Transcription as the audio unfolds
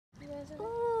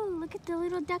look at the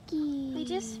little duckies. We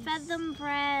just fed them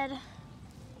bread.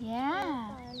 Yeah.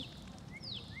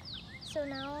 So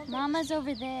now Mama's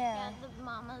over there. Yeah, the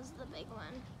mama's the big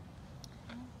one.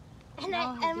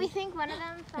 And we think one of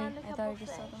them found a couple fish.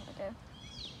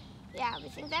 Yeah, we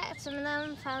think that some of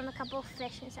them found a couple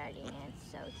fish and sardines.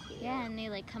 It's so cute. Yeah, and they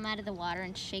like come out of the water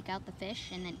and shake out the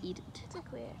fish and then eat it. It's like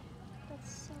weird.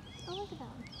 That's so. Oh, look at that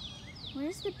one.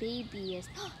 Where's the babiest?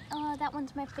 Oh, that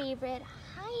one's my favorite.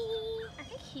 Hi. I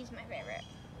think he's my favorite.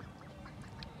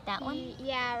 That one?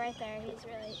 Yeah, right there. He's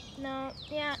really. No,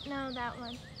 yeah, no, that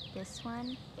one. This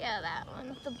one? Yeah, that one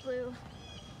with the blue.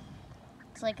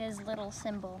 It's like his little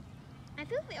symbol. I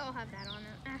think they all have that on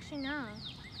them. Actually, no.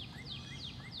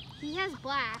 He has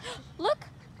black. Look!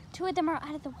 2 of them are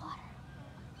out of the water.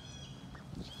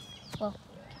 Well.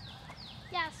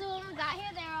 Yeah, so when we got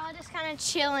here, they were all just kind of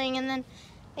chilling, and then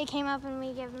they came up and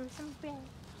we gave them some bread.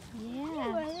 Yeah.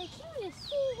 They were the cutest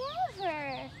thing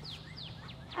ever.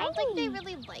 I don't think they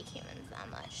really like humans that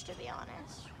much, to be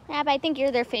honest. Yeah, but I think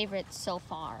you're their favorite so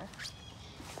far.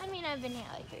 I mean, I've been here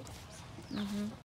like 3 times. Mm-hmm.